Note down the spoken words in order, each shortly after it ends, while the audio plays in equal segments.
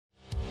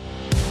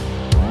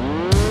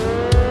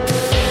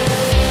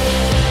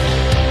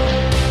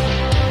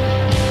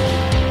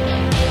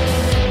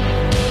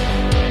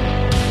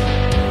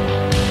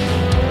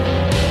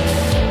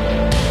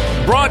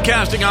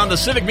Broadcasting on the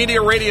Civic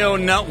Media Radio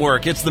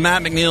Network. It's the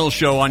Matt McNeil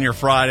Show on your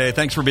Friday.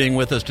 Thanks for being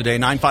with us today.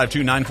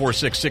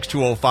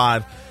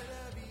 952-946-6205.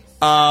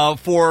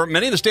 For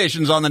many of the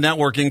stations on the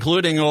network,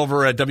 including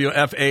over at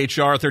WFHR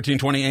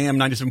 1320 AM,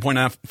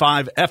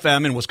 97.5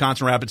 FM in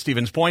Wisconsin Rapids,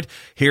 Stevens Point,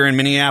 here in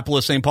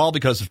Minneapolis, St. Paul,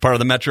 because it's part of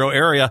the metro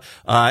area,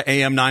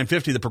 AM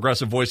 950, the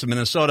progressive voice of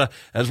Minnesota,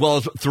 as well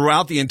as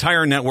throughout the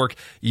entire network.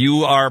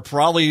 You are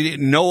probably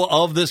know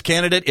of this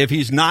candidate if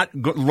he's not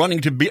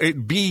running to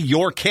be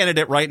your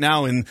candidate right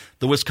now in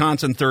the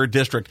Wisconsin 3rd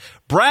District.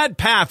 Brad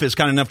Pfaff is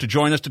kind enough to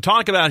join us to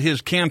talk about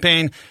his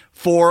campaign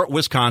for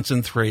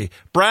Wisconsin 3.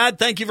 Brad,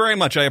 thank you very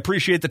much. I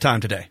appreciate the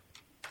time today.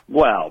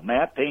 Well,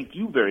 Matt, thank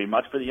you very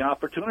much for the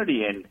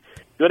opportunity, and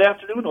good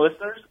afternoon,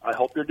 listeners. I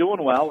hope you're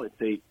doing well.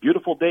 It's a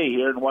beautiful day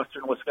here in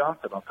western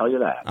Wisconsin, I'll tell you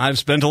that. I've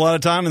spent a lot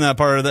of time in that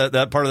part of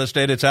that part of the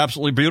state. It's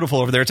absolutely beautiful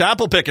over there. It's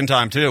apple picking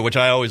time, too, which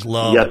I always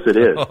love. Yes, it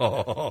is.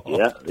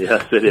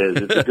 Yes, it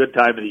is. It's a good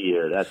time of the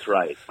year. That's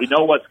right. We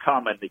know what's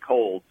coming, the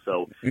cold,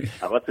 so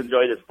let's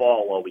enjoy this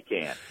fall while we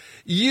can.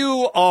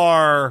 You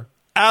are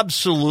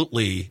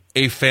absolutely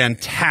a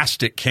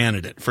fantastic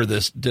candidate for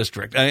this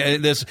district.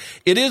 It is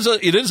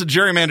a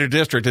gerrymandered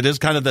district. It is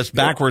kind of this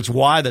backwards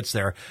Y that's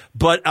there.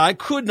 But I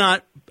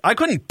couldn't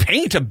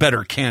paint a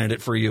better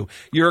candidate for you.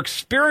 Your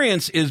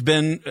experience has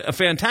been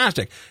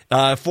fantastic.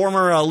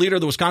 Former leader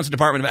of the Wisconsin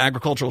Department of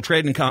Agricultural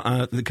Trade and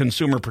the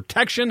Consumer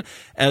Protection,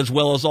 as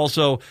well as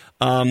also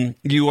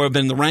you have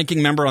been the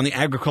ranking member on the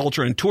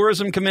Agriculture and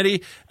Tourism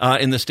Committee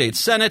in the state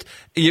Senate.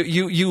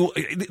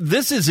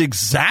 This is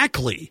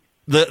exactly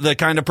the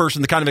kind of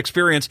person, the kind of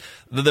experience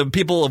the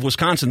people of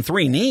Wisconsin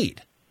 3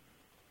 need.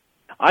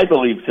 I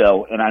believe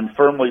so, and I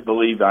firmly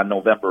believe on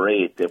November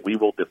 8th that we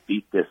will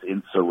defeat this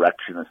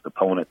insurrectionist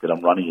opponent that I'm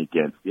running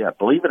against. Yeah,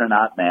 believe it or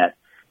not, Matt,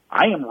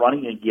 I am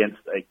running against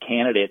a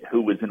candidate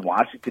who was in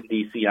Washington,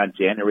 D.C. on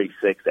January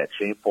 6th, that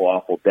shameful,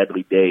 awful,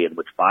 deadly day in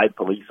which 5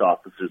 police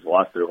officers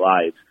lost their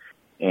lives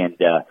and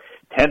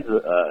tens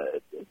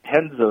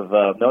of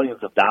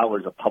millions of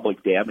dollars of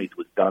public damage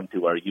was done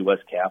to our U.S.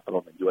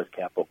 Capitol and U.S.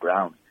 Capitol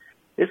grounds.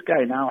 This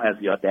guy now has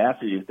the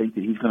audacity to think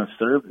that he's going to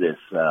serve this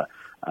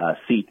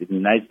seat in the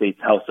United States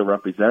House of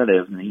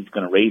Representatives, and he's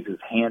going to raise his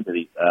hand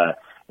to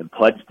and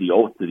pledge the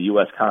oath to the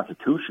U.S.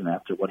 Constitution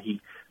after what he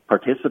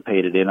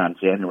participated in on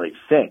January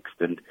 6th.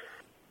 And,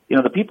 you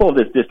know, the people of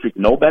this district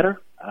know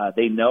better.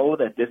 They know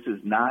that this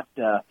is not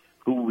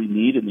who we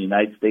need in the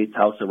United States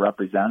House of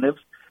Representatives.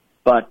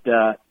 But,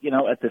 you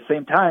know, at the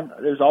same time,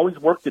 there's always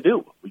work to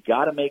do. We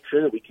got to make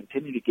sure that we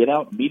continue to get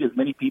out and meet as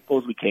many people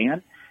as we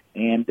can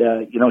and,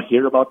 you know,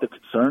 hear about the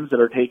concerns that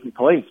are taking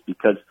place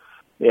because,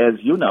 as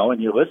you know, and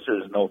your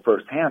listeners know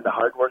firsthand, the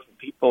hardworking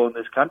people in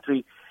this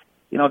country,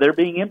 you know, they're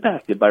being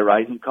impacted by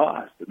rising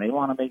costs, and they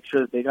want to make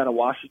sure that they got a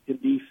Washington,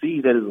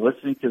 D.C. that is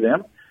listening to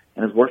them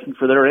and is working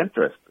for their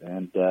interest.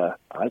 And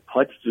I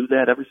pledge to do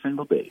that every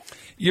single day.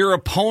 Your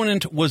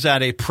opponent was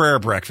at a prayer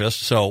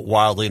breakfast, so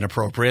wildly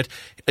inappropriate.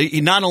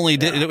 He not only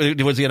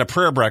was he at a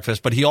prayer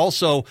breakfast, but he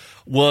also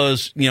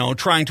was, you know,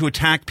 trying to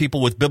attack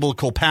people with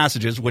biblical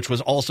passages, which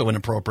was also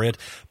inappropriate.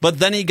 But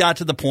then he got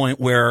to the point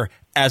where,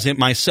 as it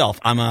myself,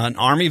 I'm an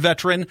Army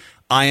veteran.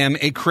 I am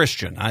a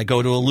Christian. I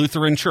go to a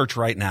Lutheran church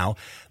right now.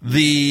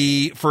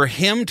 For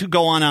him to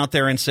go on out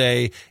there and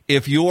say,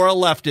 if you're a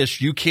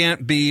leftist, you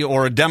can't be,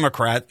 or a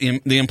Democrat,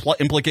 the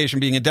implication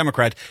being a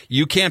Democrat,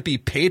 you can't be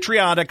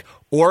patriotic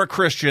or a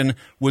Christian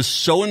was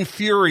so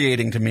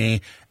infuriating to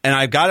me. And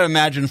I've got to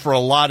imagine for a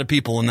lot of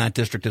people in that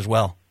district as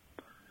well.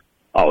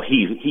 Oh,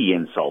 he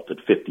insulted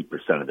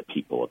 50% of the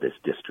people of this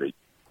district.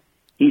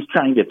 He's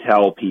trying to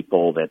tell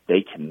people that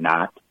they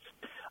cannot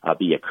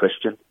be a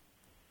Christian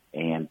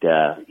and,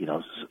 you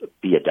know,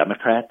 be a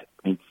Democrat.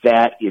 I mean,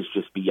 that is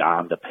just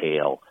beyond the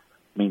pale.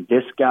 I mean,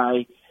 this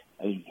guy,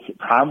 the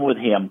problem with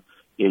him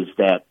is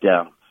that,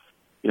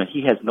 you know,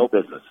 he has no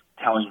business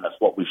telling us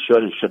what we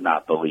should and should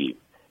not believe.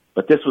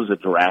 But this was a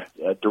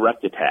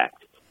direct attack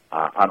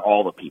on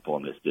all the people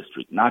in this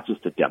district, not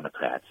just the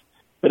Democrats.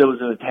 But it was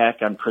an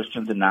attack on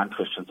Christians and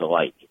non-Christians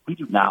alike. We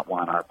do not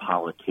want our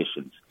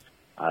politicians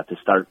to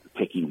start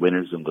picking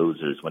winners and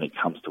losers when it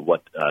comes to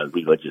what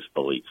religious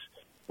beliefs.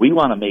 We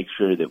want to make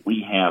sure that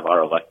we have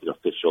our elected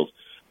officials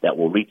that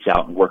will reach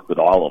out and work with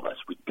all of us,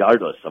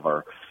 regardless of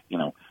our, you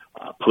know,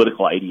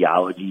 political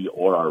ideology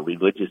or our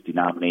religious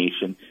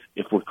denomination.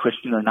 If we're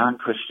Christian or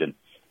non-Christian,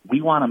 we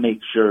want to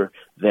make sure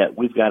that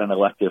we've got an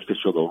elected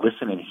official to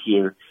listen and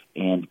hear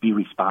and be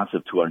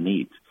responsive to our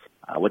needs.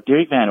 What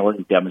Derek Van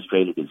Orden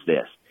demonstrated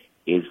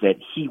is that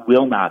he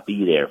will not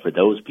be there for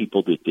those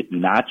people that did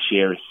not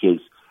share his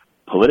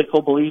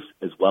political beliefs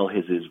as well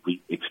as his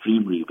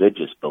extreme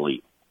religious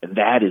belief. And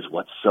that is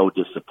what's so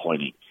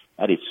disappointing.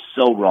 That is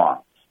so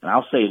wrong. And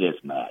I'll say this,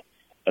 Matt,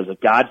 as a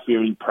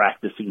God-fearing,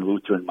 practicing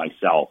Lutheran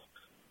myself,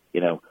 you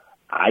know,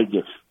 I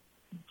just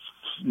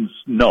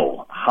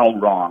know how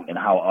wrong and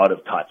how out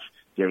of touch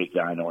Derek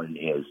Van Orden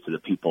is to the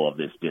people of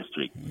this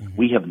district. Mm-hmm.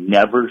 We have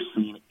never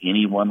seen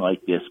anyone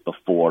like this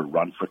before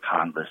run for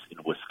Congress in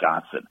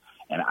Wisconsin.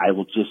 And I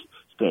will just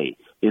say,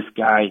 this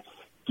guy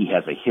He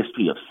has a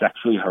history of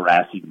sexually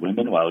harassing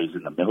women while he's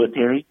in the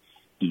military.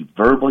 He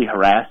verbally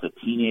harassed a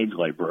teenage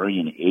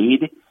librarian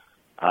aide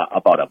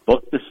about a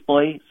book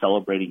display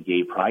celebrating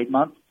Gay Pride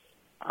Month.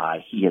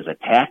 He has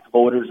attacked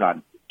voters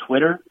on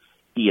Twitter.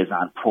 He is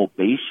on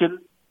probation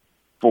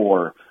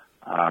for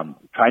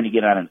trying to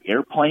get on an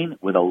airplane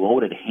with a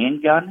loaded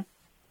handgun.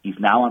 He's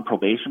now on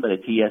probation by the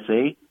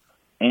TSA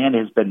and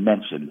has been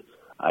mentioned.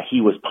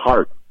 He was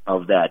part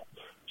of that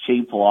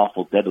shameful,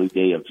 awful, deadly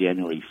day of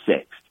January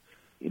 6th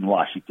in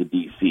Washington,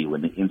 D.C.,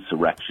 when the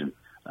insurrection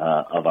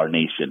of our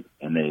nation.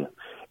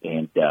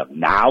 And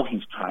now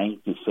he's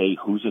trying to say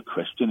who's a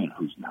Christian and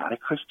who's not a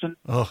Christian.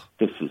 Ugh.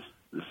 This is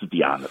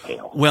beyond the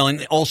pale. Well,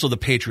 and also the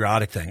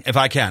patriotic thing. If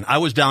I can, I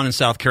was down in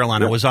South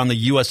Carolina. I was on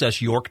the USS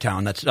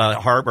Yorktown, that's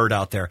harbored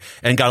out there,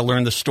 and got to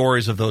learn the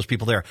stories of those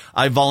people there.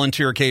 I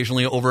volunteer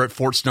occasionally over at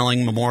Fort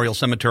Snelling Memorial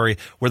Cemetery,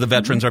 where the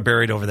veterans are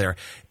buried over there.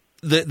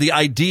 The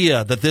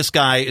idea that this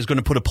guy is going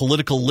to put a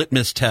political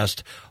litmus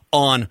test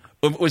on,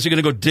 was he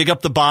going to go dig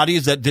up the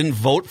bodies that didn't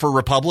vote for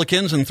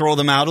Republicans and throw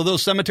them out of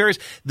those cemeteries?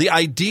 The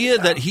idea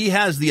that he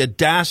has the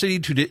audacity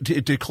to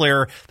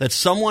declare that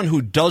someone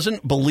who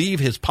doesn't believe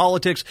his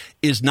politics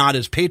is not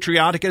as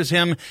patriotic as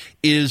him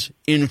is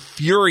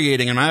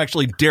infuriating. And I'm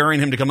actually daring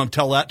him to come and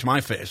tell that to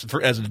my face.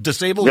 As a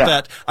disabled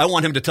vet, I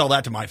want him to tell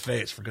that to my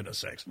face, for goodness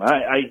sakes.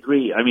 I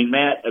agree. I mean,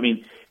 Matt,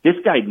 this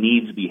guy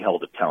needs to be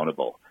held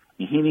accountable.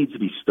 He needs to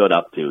be stood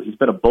up to. He's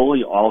been a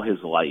bully all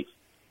his life.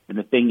 And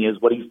the thing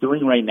is, what he's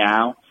doing right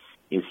now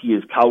is he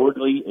is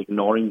cowardly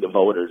ignoring the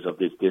voters of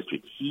this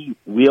district. He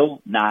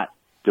will not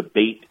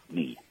debate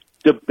me.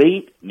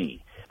 Debate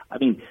me. I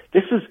mean,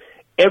 this is,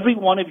 every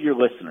one of your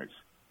listeners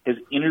has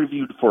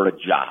interviewed for a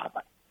job.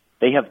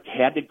 They have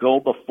had to go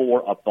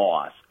before a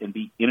boss and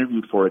be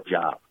interviewed for a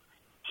job.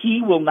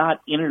 He will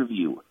not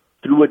interview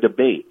through a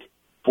debate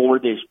for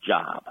this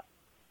job.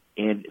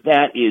 And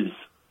that is,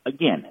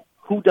 again,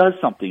 who does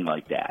something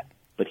like that?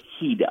 But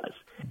he does.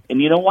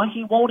 And you know why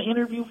he won't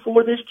interview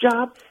for this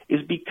job?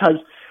 Is because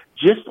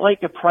just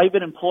like a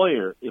private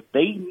employer, if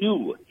they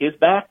knew his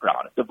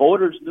background, if the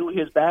voters knew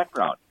his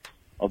background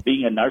of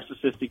being a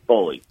narcissistic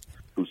bully,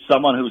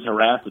 someone who's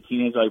harassed a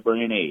teenage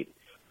librarian aide,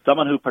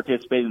 someone who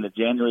participated in the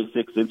January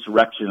 6th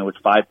insurrection in which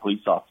 5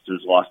 police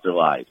officers lost their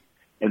lives,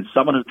 and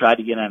someone who tried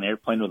to get on an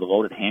airplane with a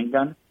loaded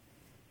handgun,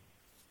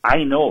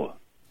 I know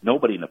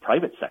nobody in the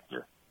private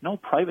sector, no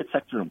private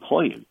sector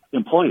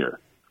employer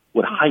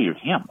would hire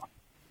him.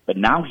 But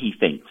now he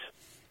thinks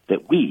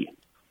that we,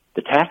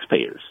 the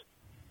taxpayers,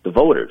 the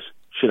voters,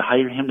 should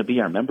hire him to be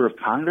our member of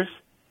Congress?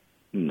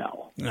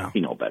 No. We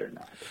know better than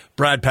that.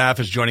 Brad Pfaff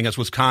is joining us,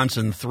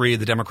 Wisconsin 3,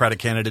 the Democratic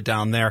candidate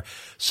down there.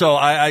 So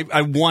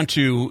I want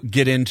to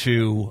get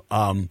into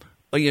some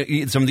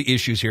of the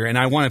issues here, and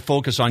I want to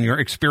focus on your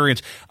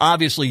experience.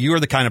 Obviously, you're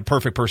the kind of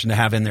perfect person to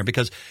have in there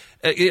because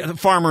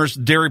farmers,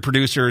 dairy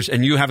producers,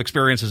 and you have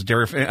experience as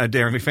a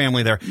dairy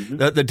family there. Mm-hmm.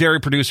 The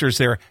dairy producers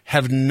there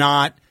have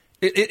not –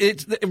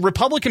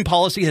 Republican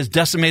policy has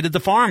decimated the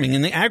farming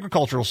and the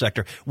agricultural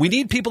sector. We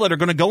need people that are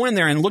going to go in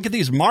there and look at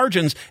these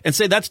margins and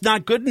say that's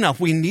not good enough.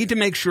 We need to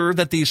make sure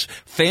that these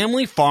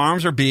family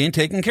farms are being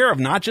taken care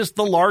of, not just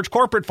the large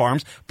corporate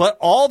farms, but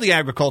all the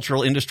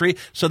agricultural industry,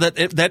 so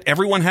that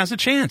everyone has a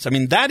chance. I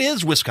mean, that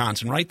is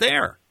Wisconsin right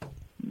there.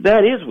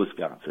 That is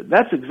Wisconsin.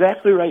 That's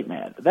exactly right,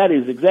 man. That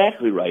is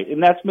exactly right.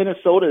 And that's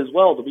Minnesota as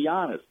well, to be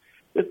honest.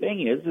 The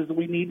thing is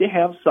we need to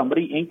have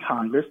somebody in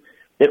Congress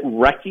that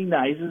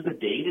recognizes the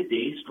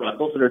day-to-day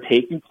struggles that are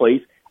taking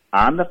place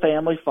on the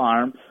family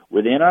farm,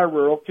 within our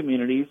rural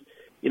communities,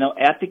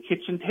 at the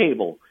kitchen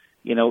table,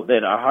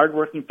 that our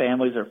hardworking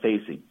families are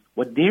facing.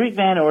 What Derek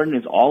Van Orden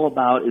is all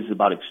about is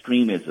about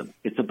extremism.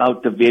 It's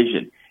about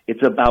division.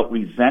 It's about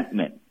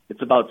resentment.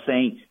 It's about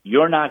saying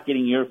you're not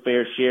getting your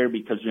fair share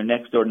because your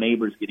next-door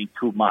neighbor is getting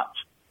too much.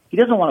 He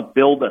doesn't want to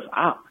build us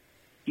up.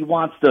 He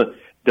wants to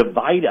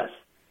divide us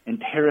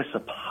and tear us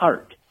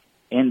apart.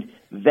 And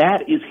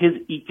that is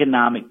his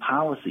economic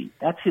policy.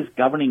 That's his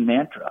governing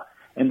mantra.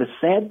 And the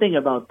sad thing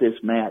about this,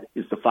 Matt,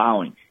 is the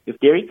following. If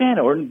Derek Van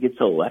Orden gets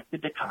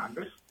elected to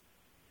Congress,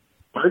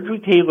 Marjorie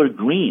Taylor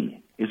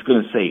Greene is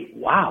going to say,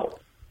 wow,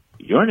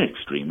 you're an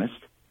extremist.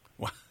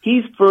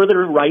 He's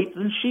further right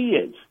than she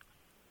is.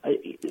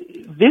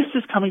 This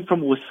is coming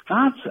from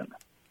Wisconsin.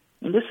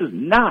 And this is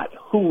not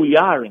who we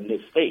are in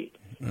this state.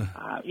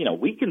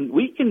 We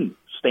can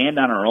stand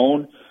on our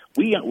own.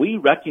 We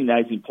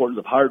recognize the importance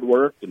of hard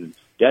work and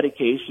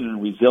dedication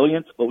and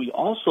resilience, but we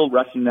also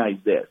recognize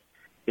this,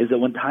 is that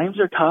when times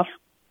are tough,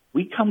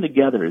 we come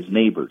together as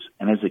neighbors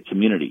and as a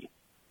community.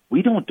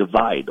 We don't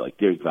divide like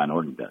Derek Van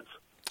Orden does.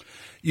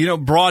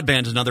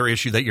 Broadband is another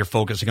issue that you're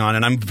focusing on,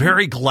 and I'm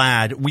very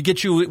glad we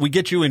get you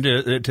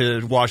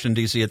into Washington,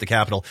 D.C. at the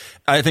Capitol.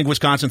 I think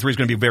Wisconsin 3 is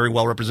going to be very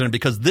well represented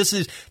because this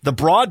is the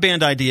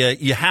broadband idea.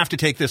 You have to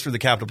take this through the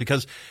Capitol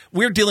because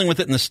we're dealing with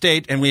it in the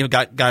state, and we've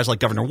got guys like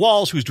Governor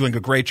Walz who's doing a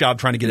great job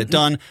trying to get it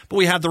done, but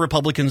we have the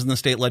Republicans in the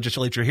state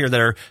legislature here that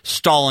are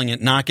stalling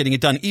it, not getting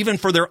it done, even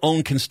for their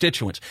own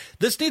constituents.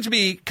 This needs to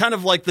be kind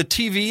of like the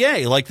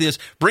TVA, like this,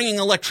 bringing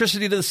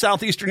electricity to the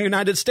southeastern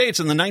United States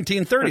in the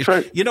 1930s. That's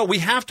right. We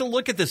have to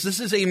look at this. This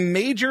is a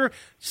major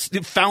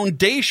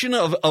foundation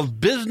of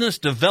business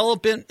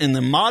development in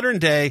the modern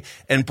day,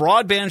 and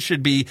broadband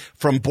should be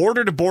from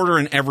border to border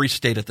in every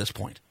state at this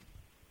point.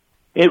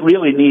 It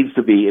really needs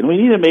to be. And we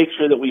need to make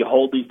sure that we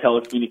hold these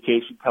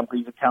telecommunication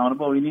companies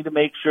accountable. We need to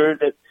make sure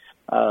that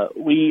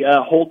we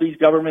hold these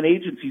government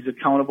agencies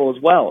accountable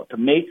as well, to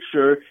make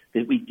sure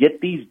that we get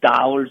these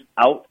dollars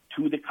out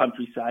to the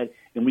countryside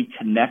and we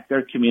connect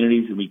our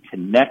communities and we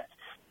connect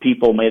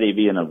people, may they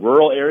be in a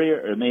rural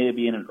area or may they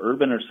be in an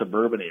urban or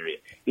suburban area.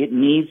 It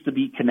needs to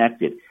be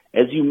connected.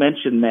 As you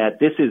mentioned, Matt,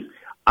 this is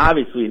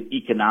obviously an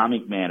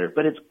economic matter,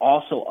 but it's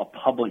also a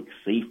public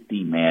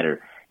safety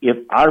matter. If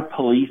our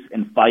police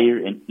and fire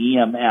and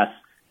EMS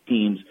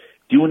teams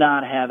do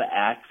not have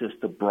access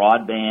to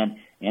broadband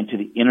and to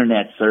the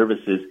internet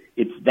services,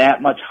 it's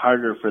that much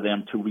harder for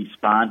them to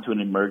respond to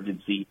an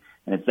emergency,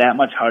 and it's that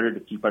much harder to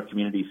keep our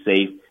communities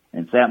safe,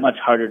 and it's that much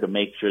harder to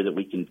make sure that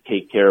we can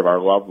take care of our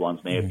loved ones,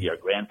 may it be our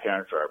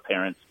grandparents or our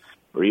parents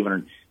or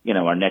even,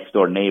 our next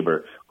door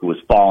neighbor who has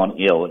fallen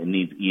ill and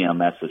needs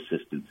EMS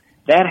assistance.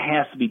 That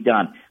has to be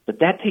done, but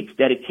that takes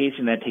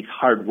dedication, that takes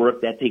hard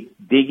work, that takes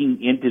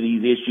digging into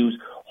these issues,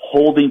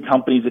 holding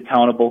companies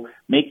accountable,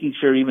 making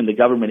sure even the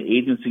government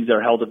agencies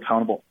are held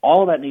accountable.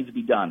 All of that needs to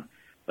be done.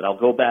 But I'll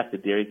go back to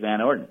Derek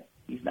Van Orden.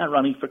 He's not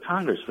running for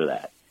Congress for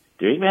that.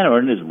 Derek Van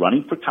Orden is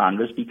running for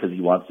Congress because he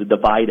wants to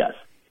divide us.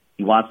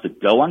 He wants to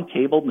go on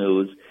cable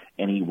news,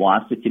 and he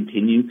wants to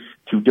continue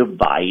to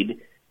divide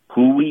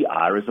who we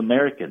are as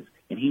Americans.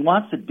 And he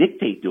wants to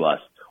dictate to us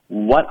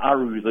what our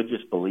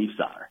religious beliefs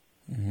are.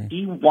 Mm-hmm.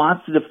 He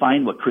wants to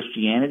define what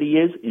Christianity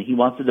is, and he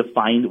wants to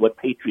define what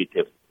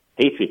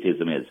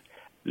patriotism is.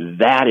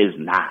 That is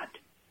not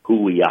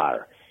who we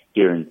are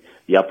here in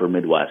the upper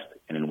Midwest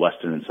and in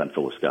western and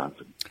central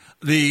Wisconsin.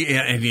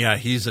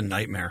 He's a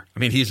nightmare. I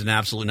mean, he's an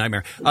absolute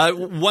nightmare.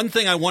 One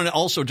thing I want to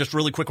also just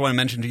really quick want to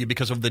mention to you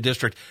because of the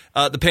district,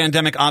 the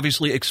pandemic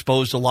obviously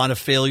exposed a lot of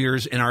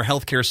failures in our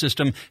healthcare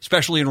system,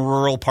 especially in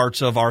rural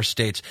parts of our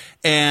states.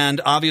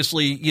 And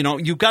obviously,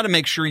 you've got to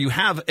make sure you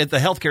have the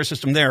healthcare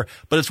system there,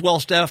 but it's well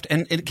staffed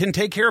and it can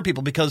take care of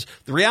people because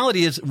the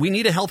reality is we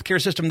need a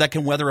healthcare system that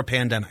can weather a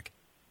pandemic.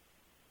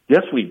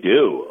 Yes, we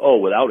do. Oh,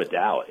 without a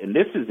doubt. And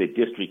this is a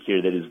district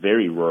here that is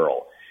very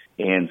rural.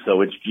 And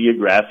so it's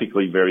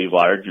geographically very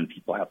large and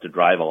people have to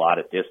drive a lot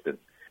of distance.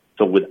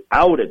 So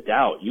without a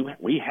doubt,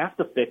 we have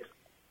to fix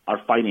our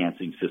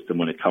financing system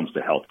when it comes to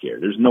healthcare.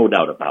 There's no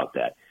doubt about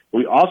that. But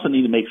we also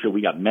need to make sure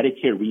we got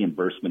Medicare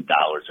reimbursement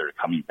dollars that are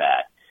coming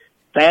back.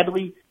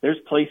 Sadly, there's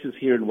places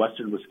here in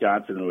western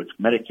Wisconsin in which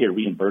Medicare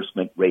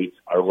reimbursement rates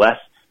are less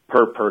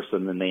per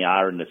person than they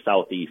are in the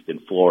Southeast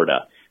and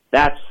Florida.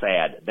 That's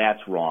sad.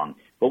 That's wrong.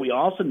 But we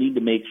also need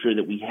to make sure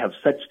that we have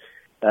such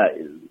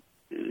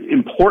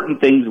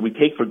important things that we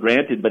take for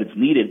granted, but it's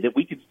needed, that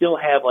we could still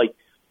have like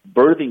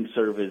birthing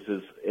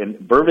services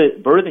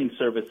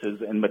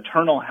and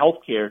maternal health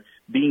care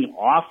being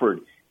offered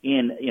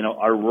in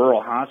our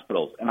rural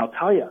hospitals. And I'll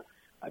tell you,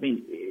 I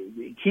mean,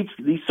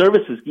 these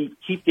services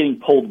keep getting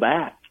pulled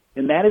back,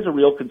 and that is a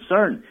real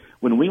concern.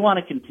 When we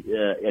want to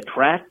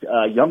attract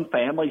young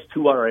families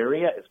to our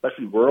area,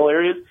 especially rural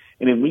areas,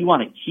 and then we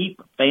want to keep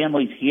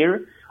families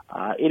here,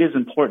 it is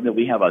important that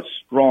we have a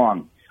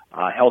strong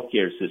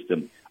healthcare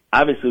system.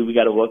 Obviously, we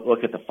got to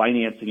look at the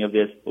financing of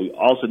this. But we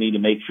also need to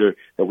make sure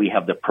that we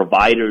have the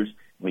providers,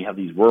 we have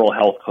these rural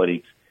health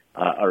clinics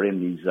are in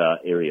these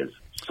areas.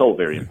 So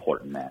very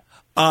important, Matt.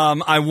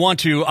 I want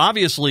to,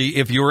 obviously,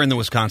 if you're in the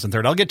Wisconsin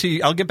third, I'll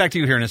get back to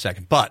you here in a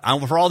second. But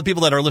for all the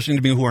people that are listening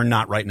to me who are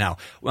not right now,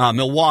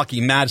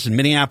 Milwaukee, Madison,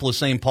 Minneapolis,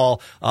 St.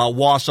 Paul,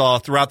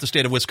 Wausau, throughout the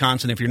state of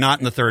Wisconsin, if you're not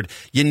in the third,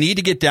 you need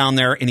to get down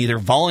there and either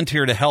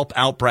volunteer to help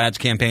out Brad's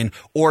campaign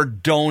or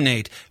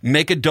donate.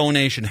 Make a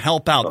donation.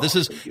 Help out.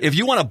 If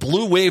you want a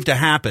blue wave to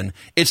happen,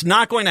 it's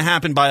not going to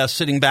happen by us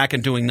sitting back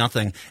and doing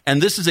nothing.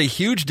 And this is a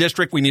huge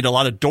district. We need a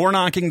lot of door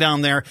knocking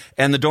down there.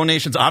 And the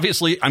donations,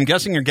 obviously, I'm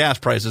guessing your gas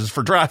prices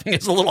for driving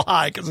is a little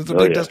high because it's a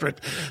big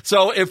district.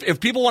 So if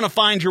people want to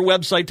find your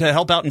website to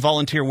help out and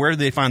volunteer, where do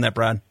they find that,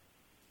 Brad?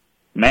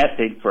 Matt,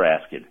 thanks for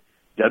asking.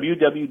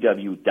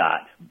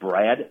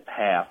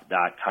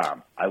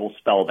 www.bradpaff.com. I will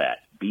spell that.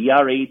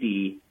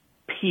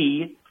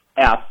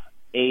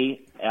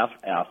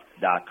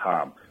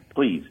 BRADPFAFF.com.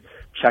 Please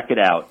check it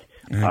out.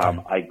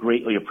 I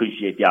greatly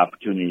appreciate the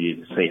opportunity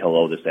to say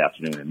hello this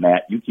afternoon. And,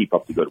 Matt, you keep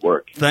up the good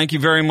work. Thank you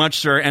very much,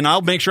 sir. And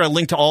I'll make sure I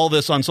link to all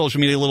this on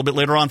social media a little bit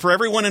later on. For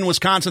everyone in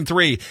Wisconsin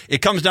 3,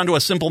 it comes down to a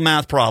simple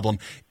math problem.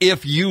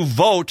 If you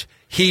vote,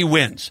 he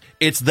wins.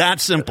 It's that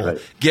simple. Right.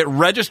 Get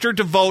registered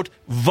to vote,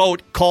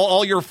 call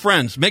all your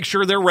friends, make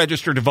sure they're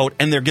registered to vote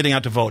and they're getting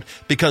out to vote,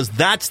 because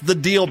that's the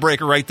deal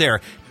breaker right there.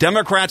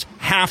 Democrats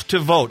have to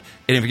vote.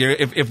 And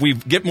if we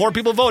get more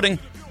people voting,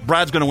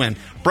 Brad's going to win.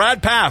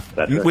 Brad Paff,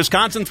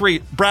 Wisconsin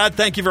 3. Brad,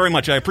 thank you very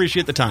much. I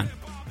appreciate the time.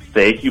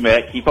 Thank you,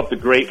 Matt. Keep up the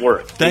great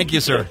work. Thank you,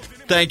 sir.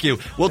 Thank you.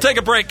 We'll take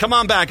a break. Come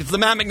on back. It's the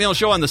Matt McNeil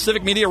Show on the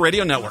Civic Media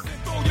Radio Network.